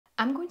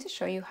I'm going to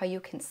show you how you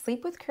can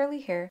sleep with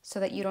curly hair so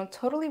that you don't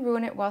totally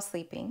ruin it while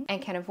sleeping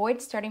and can avoid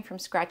starting from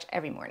scratch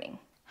every morning.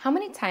 How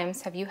many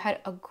times have you had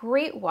a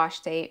great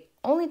wash day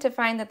only to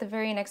find that the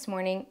very next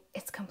morning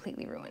it's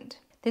completely ruined?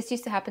 This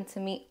used to happen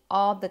to me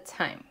all the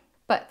time.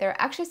 But there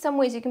are actually some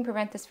ways you can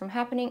prevent this from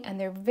happening, and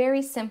they're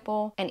very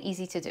simple and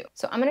easy to do.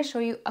 So I'm going to show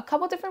you a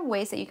couple different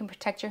ways that you can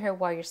protect your hair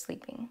while you're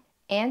sleeping.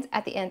 And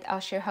at the end, I'll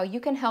share how you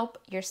can help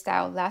your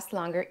style last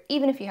longer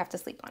even if you have to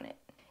sleep on it.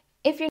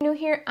 If you're new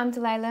here, I'm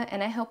Delilah,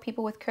 and I help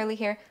people with curly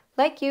hair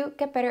like you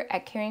get better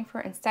at caring for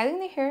and styling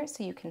their hair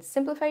so you can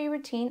simplify your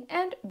routine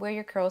and wear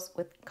your curls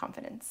with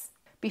confidence.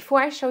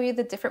 Before I show you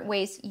the different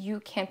ways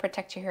you can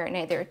protect your hair at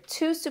night, there are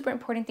two super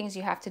important things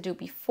you have to do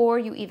before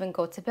you even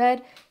go to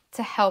bed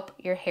to help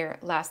your hair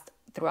last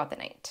throughout the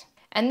night.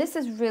 And this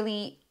is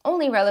really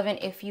only relevant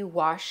if you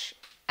wash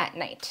at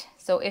night.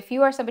 So if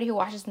you are somebody who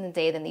washes in the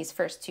day, then these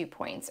first 2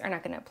 points are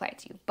not going to apply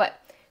to you. But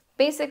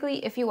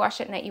basically, if you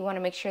wash at night, you want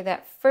to make sure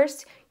that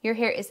first, your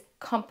hair is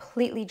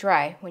completely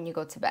dry when you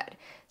go to bed.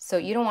 So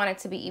you don't want it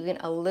to be even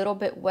a little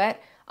bit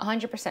wet,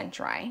 100%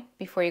 dry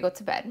before you go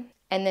to bed.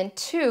 And then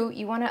 2,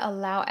 you want to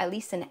allow at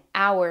least an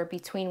hour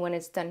between when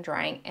it's done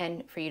drying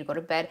and for you to go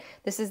to bed.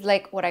 This is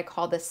like what I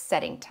call the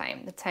setting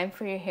time, the time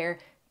for your hair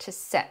to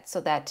set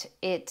so that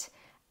it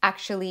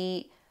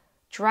actually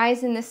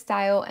dries in this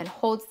style and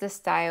holds this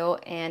style,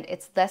 and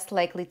it's less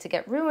likely to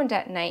get ruined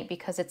at night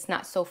because it's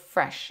not so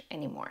fresh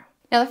anymore.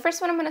 Now, the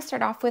first one I'm going to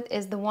start off with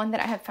is the one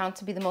that I have found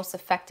to be the most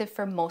effective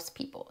for most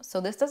people.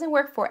 So this doesn't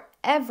work for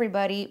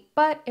everybody,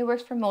 but it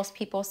works for most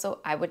people, so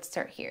I would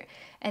start here.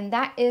 And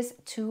that is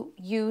to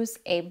use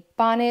a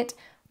bonnet,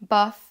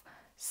 buff,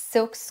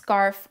 silk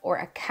scarf, or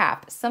a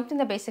cap, something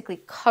that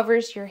basically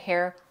covers your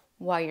hair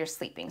while you're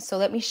sleeping. So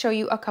let me show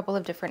you a couple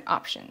of different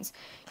options.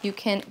 You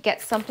can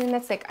get something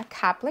that's like a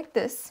cap like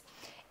this,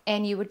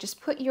 and you would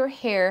just put your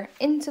hair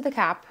into the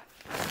cap,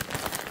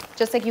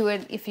 just like you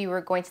would if you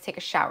were going to take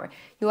a shower.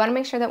 You want to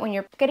make sure that when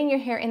you're getting your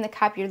hair in the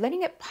cap, you're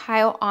letting it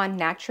pile on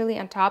naturally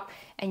on top,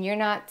 and you're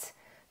not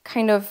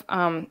kind of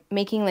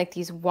making like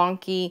these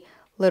wonky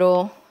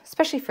little,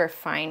 especially for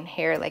fine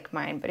hair like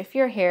mine. But if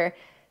your hair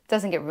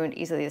doesn't get ruined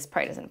easily, this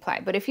probably doesn't apply.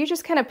 But if you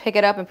just kind of pick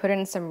it up and put it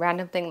in some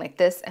random thing like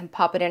this and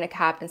pop it in a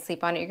cap and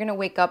sleep on it, you're going to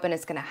wake up and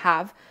it's going to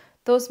have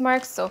those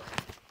marks. So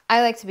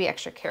I like to be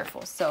extra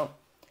careful. So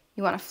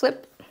you want to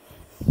flip.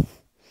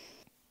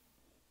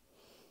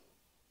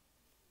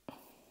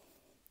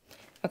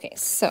 Okay,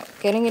 so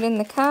getting it in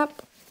the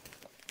cap,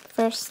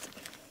 first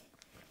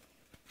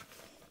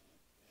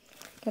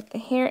get the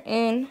hair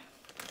in,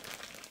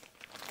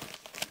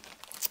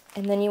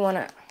 and then you want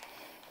to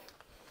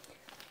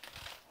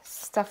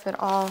stuff it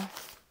all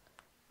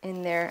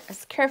in there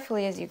as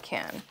carefully as you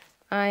can.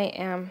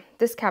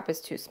 This cap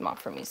is too small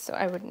for me, so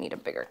I would need a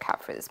bigger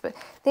cap for this, but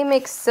they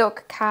make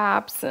silk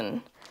caps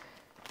and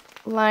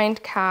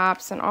lined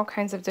caps and all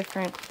kinds of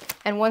different,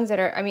 and ones that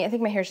are, I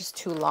think my hair is just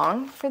too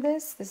long for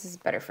this. This is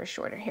better for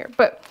shorter hair,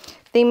 but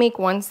they make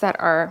ones that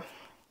are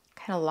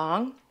kind of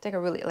long,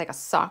 like a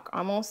sock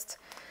almost.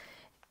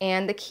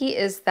 And the key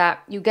is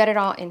that you get it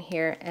all in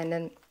here, and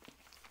then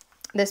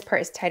this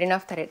part is tight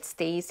enough that it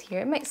stays here.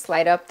 It might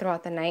slide up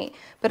throughout the night,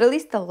 but at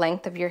least the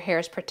length of your hair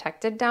is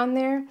protected down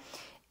there,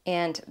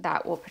 and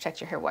that will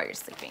protect your hair while you're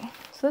sleeping.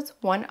 So that's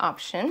one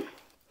option.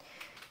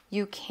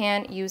 You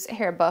can use a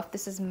hair buff.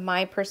 This is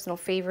my personal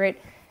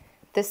favorite.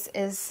 This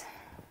is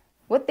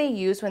what they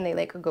use when they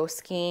like go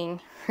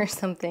skiing or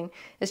something.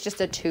 It's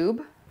just a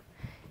tube.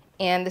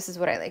 And this is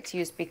what I like to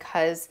use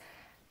because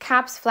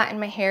caps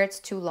flatten my hair. It's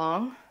too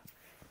long.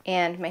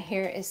 And my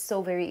hair is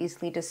so very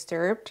easily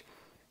disturbed.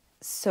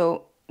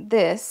 So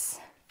this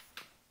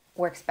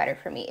works better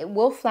for me. It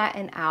will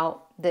flatten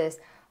out this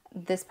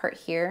part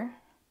here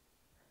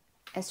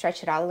and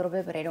stretch it out a little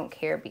bit, but I don't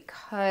care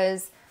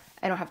because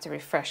I don't have to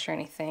refresh or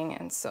anything,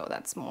 and so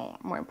that's more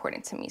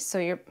important to me.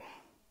 So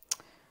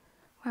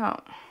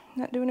wow,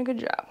 not doing a good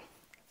job.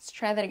 Let's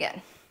try that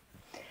again.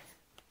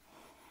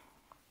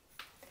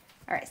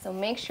 All right, so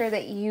make sure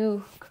that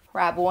you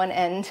grab one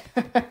end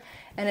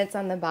and it's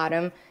on the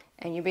bottom,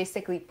 and you're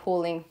basically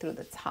pulling through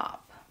the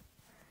top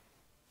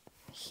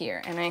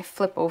here. And I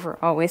flip over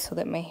always so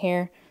that my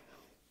hair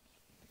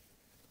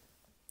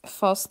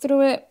falls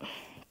through it.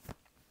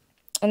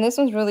 And this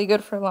one's really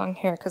good for long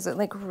hair because it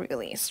like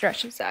really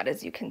stretches out,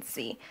 as you can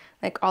see.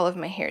 Like all of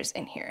my hair's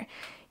in here.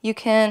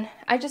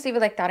 I just leave it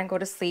like that and go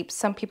to sleep.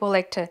 Some people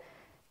like to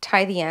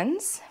tie the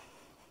ends.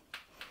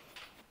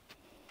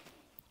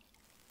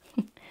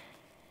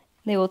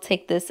 They will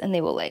take this and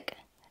they will like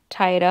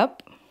tie it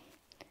up.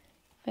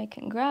 If I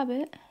can grab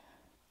it.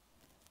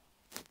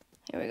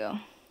 Here we go.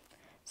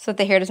 So that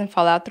the hair doesn't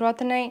fall out throughout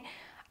the night.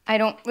 I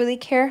don't really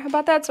care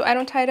about that, so I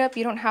don't tie it up.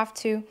 You don't have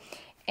to.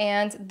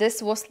 And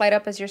this will slide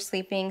up as you're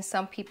sleeping.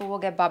 Some people will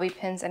get bobby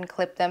pins and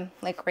clip them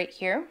like right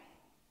here.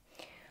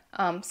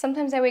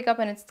 Sometimes I wake up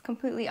and it's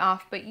completely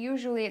off, but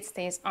usually it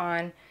stays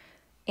on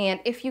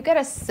And if you get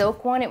a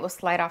silk one, it will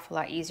slide off a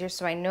lot easier.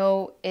 So I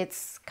know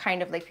it's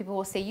kind of like people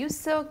will say use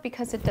silk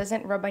because it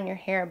doesn't rub on your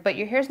hair, but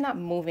your hair's not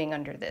moving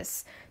under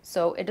this.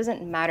 So it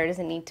doesn't matter, it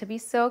doesn't need to be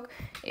silk.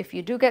 If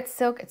you do get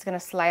silk, it's gonna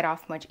slide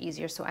off much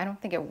easier. So I don't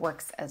think it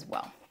works as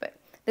well. But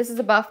this is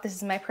a buff, this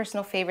is my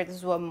personal favorite. This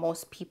is what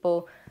most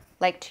people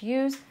like to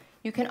use.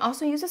 You can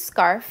also use a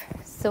scarf,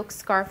 silk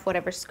scarf,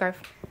 whatever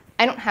scarf.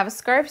 I don't have a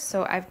scarf,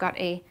 so I've got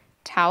a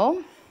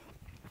towel,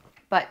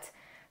 but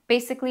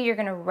basically, you're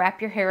gonna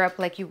wrap your hair up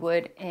like you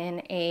would in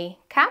a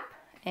cap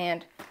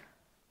and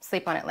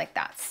sleep on it like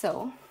that.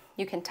 So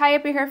you can tie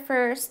up your hair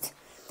first.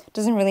 It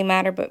doesn't really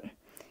matter, but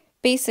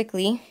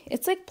basically,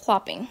 it's like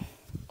plopping.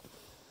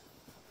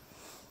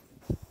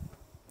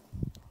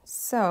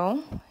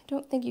 So I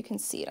don't think you can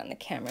see it on the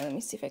camera. Let me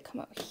see if I come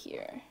out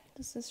here.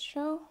 Does this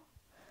show?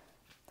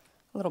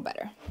 A little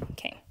better.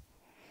 Okay.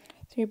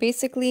 So you're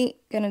basically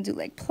gonna do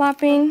like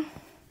plopping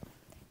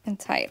and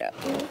tie it up.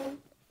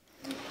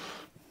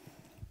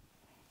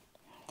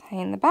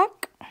 In the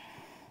back,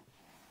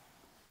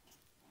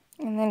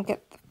 and then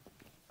get the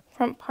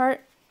front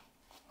part,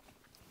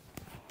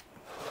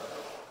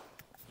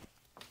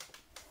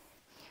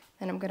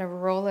 then I'm gonna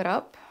roll it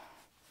up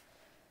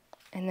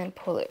and then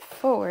pull it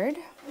forward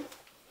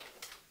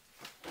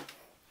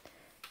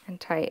and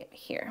tie it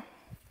here.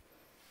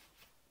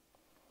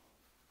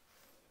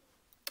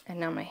 And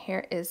now my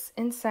hair is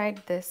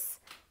inside this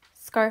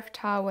scarf,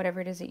 towel,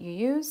 whatever it is that you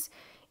use.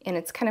 And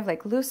it's kind of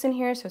like loose in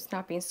here, so it's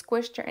not being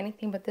squished or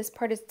anything, but this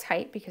part is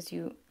tight because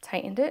you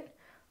tightened it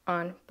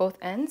on both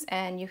ends,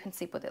 and you can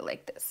sleep with it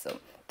like this. So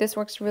this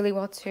works really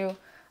well too.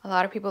 A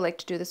lot of people like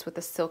to do this with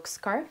a silk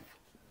scarf.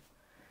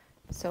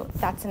 So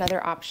that's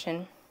another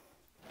option.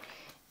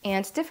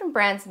 And different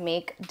brands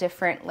make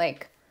different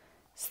like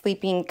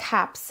sleeping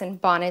caps and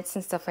bonnets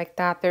and stuff like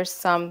that. There's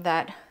some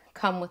that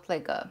come with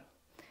like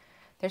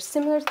they're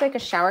similar to like a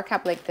shower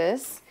cap like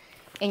this.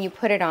 And you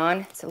put it on,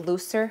 it's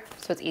looser,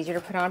 so it's easier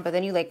to put on, but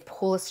then you like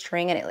pull a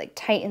string and it like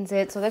tightens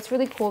it. So that's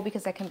really cool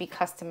because that can be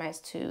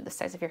customized to the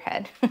size of your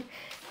head.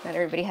 Not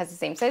everybody has the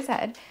same size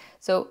head.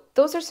 So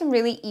those are some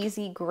really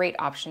easy, great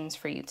options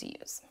for you to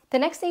use. The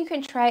next thing you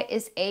can try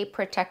is a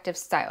protective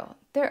style.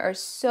 There are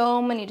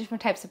so many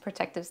different types of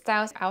protective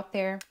styles out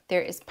there.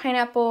 There is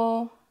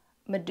pineapple,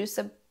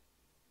 Medusa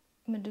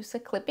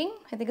clipping,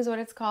 I think is what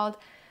it's called.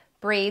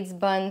 Braids,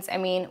 buns, I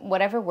mean,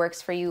 whatever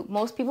works for you.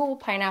 Most people will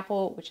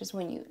pineapple, which is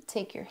when you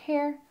take your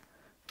hair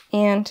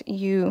and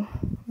you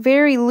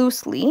very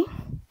loosely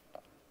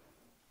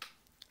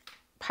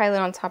pile it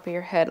on top of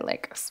your head,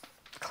 like as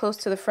close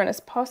to the front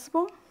as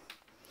possible.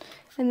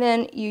 And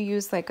then you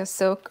use like a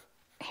silk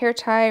hair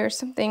tie or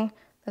something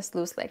that's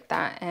loose like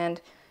that.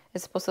 And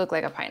it's supposed to look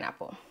like a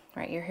pineapple,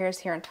 right? Your hair is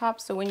here on top.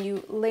 So when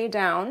you lay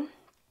down,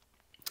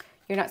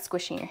 you're not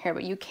squishing your hair,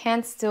 but you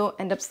can still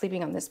end up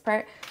sleeping on this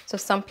part. So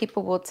some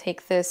people will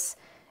take this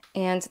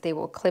and they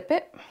will clip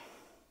it,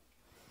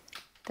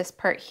 this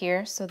part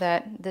here, so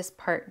that this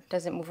part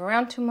doesn't move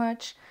around too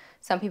much.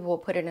 Some people will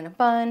put it in a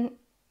bun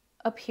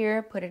up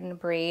here, put it in a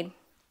braid.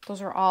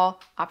 Those are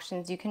all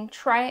options. You can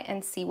try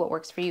and see what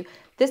works for you.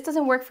 This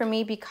doesn't work for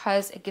me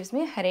because it gives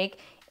me a headache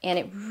and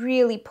it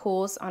really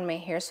pulls on my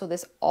hair. So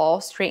this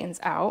all straightens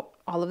out.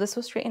 All of this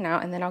will straighten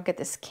out, and then I'll get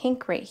this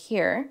kink right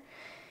here.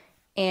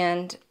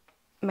 And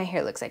my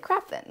hair looks like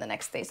crap then the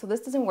next day. So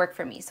this doesn't work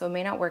for me. So it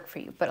may not work for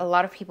you, but a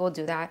lot of people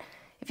do that.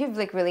 If you have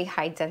like really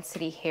high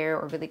density hair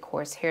or really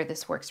coarse hair,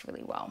 this works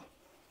really well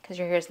because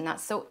your hair is not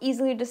so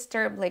easily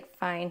disturbed like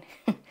fine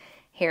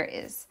hair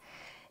is.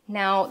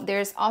 Now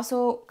there's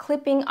also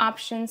clipping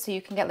options. So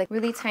you can get like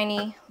really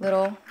tiny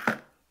little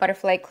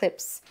butterfly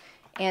clips,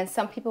 and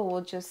some people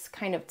will just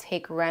kind of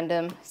take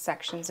random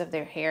sections of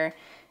their hair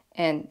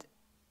and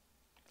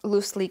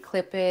loosely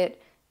clip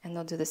it, and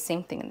they'll do the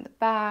same thing in the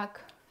back.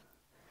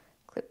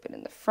 Clip it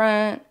in the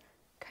front,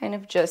 kind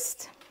of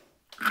just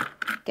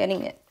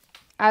getting it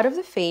out of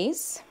the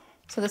face.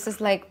 So this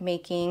is like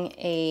making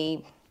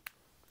a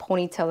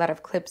ponytail out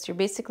of clips. You're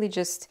basically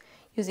just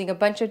using a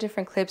bunch of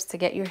different clips to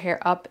get your hair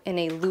up in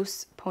a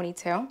loose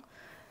ponytail,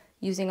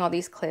 using all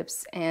these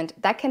clips. And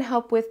that can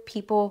help with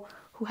people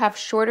who have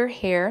shorter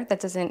hair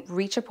that doesn't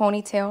reach a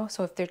ponytail.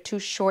 So if they're too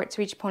short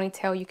to reach a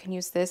ponytail, you can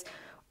use this.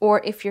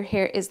 Or if your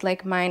hair is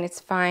like mine,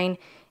 it's fine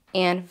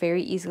and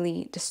very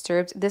easily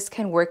disturbed, this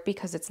can work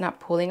because it's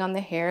not pulling on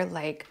the hair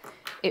like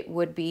it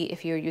would be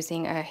if you're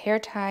using a hair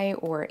tie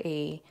or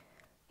a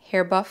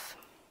hair buff.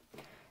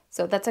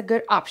 So that's a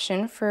good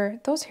option for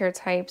those hair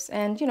types.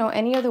 And you know,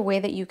 any other way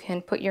that you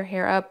can put your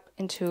hair up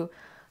into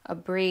a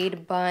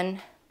braid,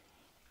 bun,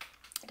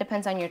 it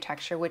depends on your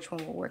texture which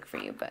one will work for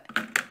you, but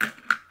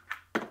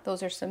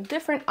those are some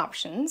different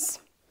options.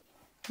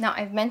 Now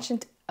I've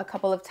mentioned a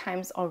couple of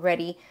times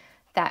already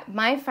that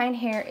my fine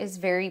hair is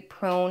very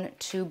prone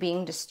to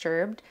being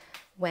disturbed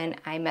when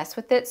I mess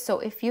with it. So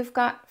if you've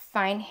got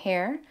fine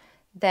hair,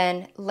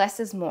 then less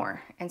is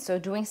more. And so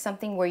doing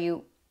something where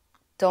you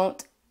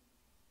don't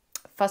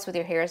fuss with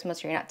your hair as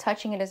much, you're not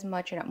touching it as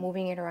much, you're not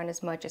moving it around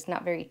as much, it's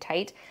not very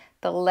tight,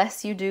 the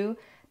less you do,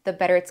 the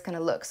better it's gonna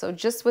look. So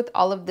just with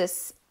all of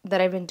this that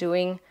I've been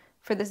doing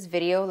for this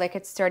video, like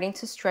it's starting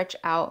to stretch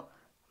out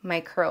my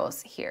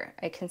curls here.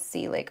 I can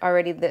see like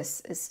already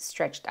this is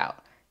stretched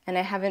out and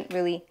I haven't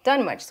really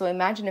done much. So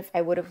imagine if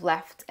I would have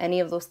left any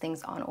of those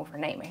things on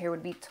overnight. My hair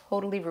would be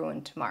totally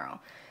ruined tomorrow.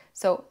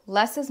 So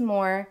less is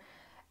more,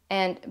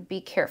 and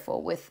be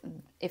careful with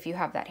if you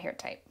have that hair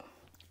type.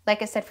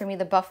 Like I said, for me,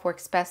 the buff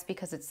works best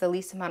because it's the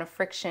least amount of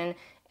friction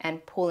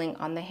and pulling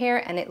on the hair,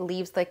 and it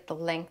leaves like the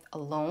length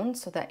alone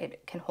so that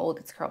it can hold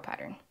its curl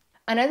pattern.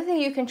 Another thing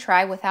you can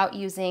try without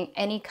using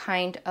any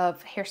kind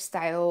of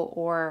hairstyle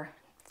or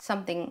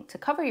something to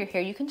cover your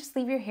hair, you can just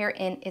leave your hair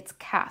in its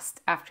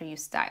cast after you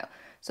style.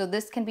 So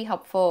this can be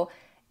helpful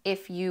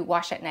if you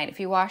wash at night. If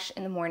you wash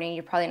in the morning,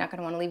 you're probably not going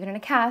to want to leave it in a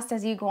cast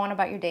as you go on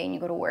about your day and you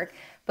go to work.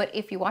 But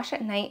if you wash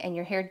at night and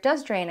your hair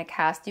does dry in a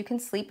cast, you can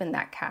sleep in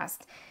that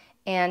cast.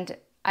 And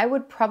I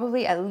would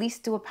probably at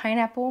least do a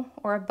pineapple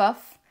or a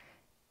buff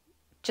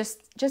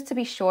just to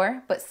be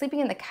sure, but sleeping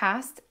in the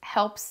cast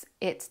helps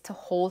it to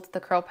hold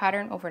the curl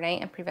pattern overnight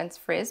and prevents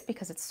frizz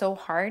because it's so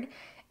hard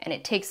and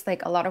it takes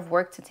like a lot of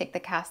work to take the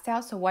cast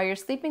out. So while you're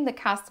sleeping, the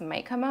cast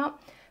might come out,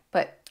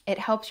 but it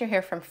helps your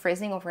hair from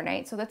frizzing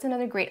overnight. So that's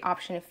another great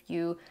option if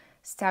you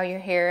style your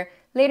hair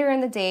later in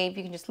the day. If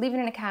you can just leave it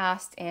in a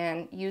cast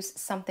and use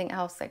something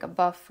else like a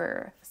buff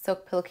or a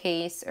silk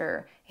pillowcase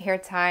or a hair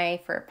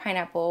tie for a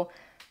pineapple,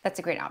 that's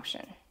a great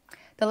option.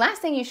 The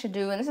last thing you should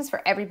do, and this is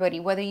for everybody,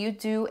 whether you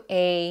do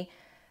a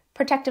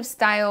protective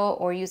style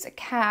or use a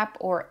cap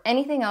or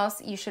anything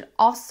else, you should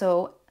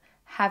also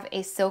have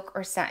a silk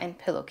or satin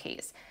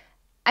pillowcase.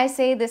 I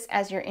say this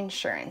as your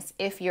insurance.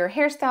 If your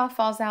hairstyle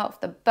falls out,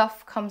 if the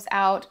buff comes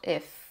out,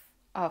 if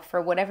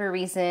for whatever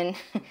reason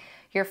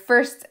your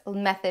first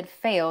method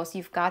fails,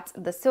 you've got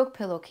the silk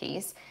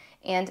pillowcase,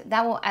 and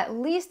that will at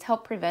least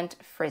help prevent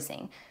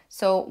frizzing.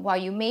 So while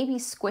you may be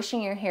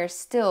squishing your hair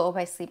still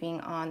by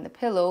sleeping on the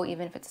pillow,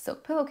 even if it's a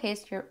silk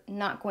pillowcase, you're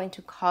not going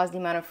to cause the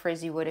amount of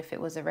frizz you would if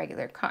it was a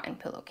regular cotton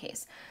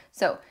pillowcase.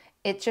 So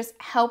it just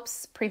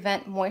helps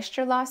prevent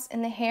moisture loss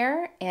in the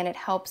hair, and it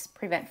helps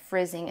prevent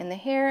frizzing in the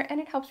hair, and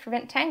it helps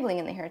prevent tangling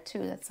in the hair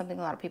too. That's something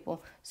a lot of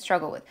people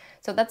struggle with.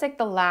 So that's like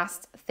the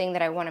last thing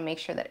that I want to make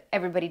sure that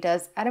everybody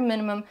does at a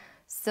minimum,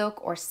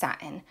 silk or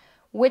satin.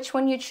 Which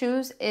one you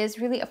choose is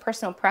really a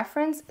personal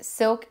preference.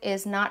 Silk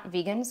is not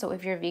vegan, so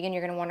if you're vegan,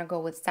 you're going to want to go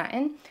with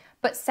satin.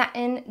 But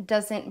satin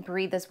doesn't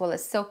breathe as well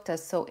as silk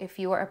does, so if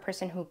you are a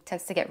person who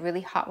tends to get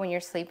really hot when you're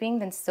sleeping,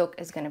 then silk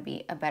is going to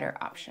be a better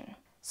option.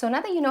 So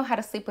now that you know how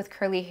to sleep with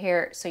curly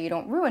hair so you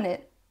don't ruin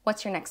it,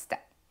 what's your next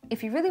step?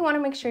 If you really want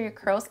to make sure your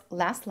curls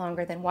last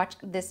longer, then watch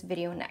this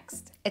video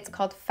next. It's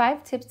called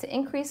 5 Tips to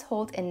Increase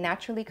Hold in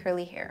Naturally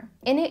Curly Hair.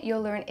 In it,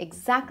 you'll learn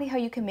exactly how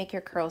you can make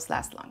your curls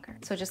last longer.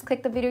 So just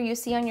click the video you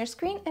see on your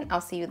screen and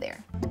I'll see you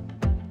there.